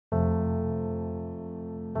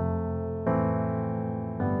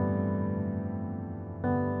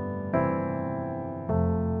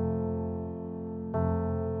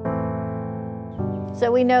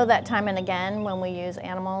So we know that time and again when we use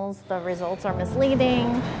animals, the results are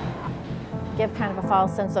misleading, give kind of a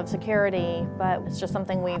false sense of security, but it's just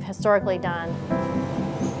something we've historically done.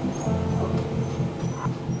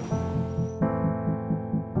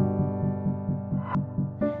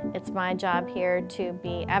 It's my job here to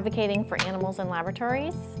be advocating for animals in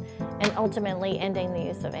laboratories and ultimately ending the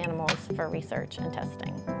use of animals for research and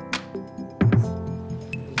testing.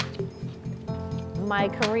 My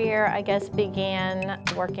career, I guess, began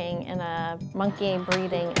working in a monkey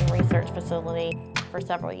breeding and research facility for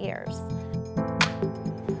several years.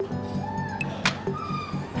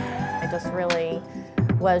 I just really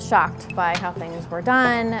was shocked by how things were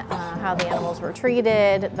done, how the animals were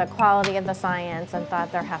treated, the quality of the science, and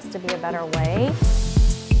thought there has to be a better way.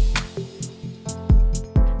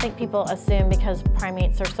 I think people assume because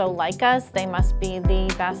primates are so like us, they must be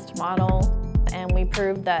the best model. And we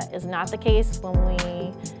proved that is not the case when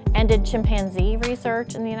we ended chimpanzee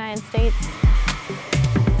research in the United States.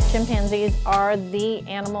 Chimpanzees are the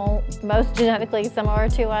animal most genetically similar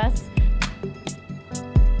to us.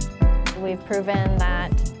 We've proven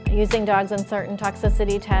that using dogs in certain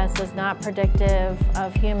toxicity tests is not predictive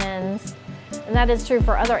of humans, and that is true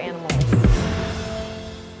for other animals.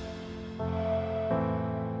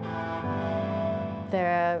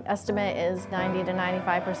 The estimate is 90 to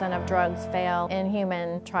 95% of drugs fail in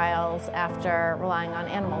human trials after relying on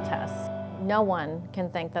animal tests. No one can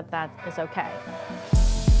think that that is okay.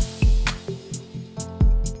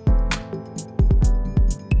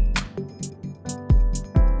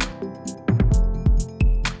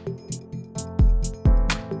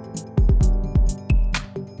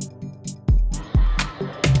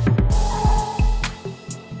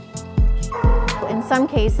 In some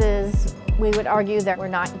cases, we would argue that we're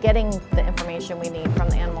not getting the information we need from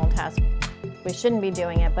the animal test. We shouldn't be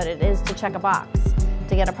doing it, but it is to check a box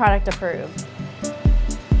to get a product approved.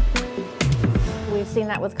 We've seen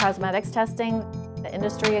that with cosmetics testing. The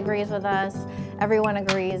industry agrees with us. Everyone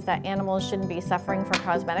agrees that animals shouldn't be suffering for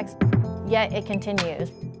cosmetics, yet it continues.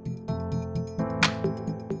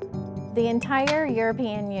 The entire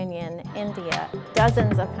European Union, India,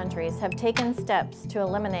 dozens of countries have taken steps to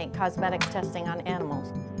eliminate cosmetics testing on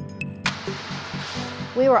animals.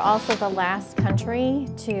 We were also the last country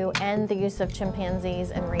to end the use of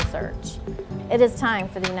chimpanzees in research. It is time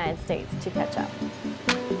for the United States to catch up.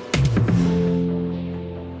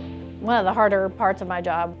 One of the harder parts of my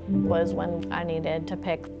job was when I needed to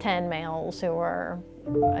pick 10 males who were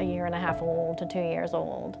a year and a half old to 2 years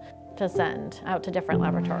old to send out to different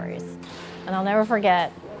laboratories. And I'll never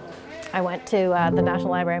forget, I went to the National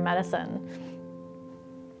Library of Medicine,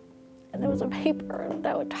 and there was a paper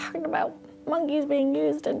that was talking about monkeys being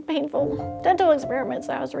used in painful dental experiments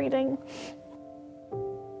I was reading.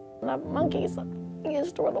 And the monkeys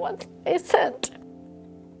used were the ones they sent.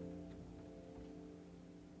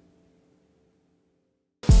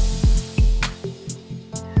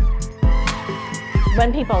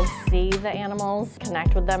 When people see the animals,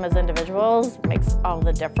 connect with them as individuals, makes all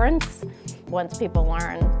the difference. Once people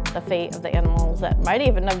learn the fate of the animals that might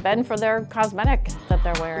even have been for their cosmetic that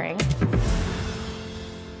they're wearing,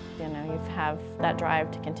 you know, you have that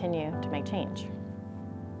drive to continue to make change.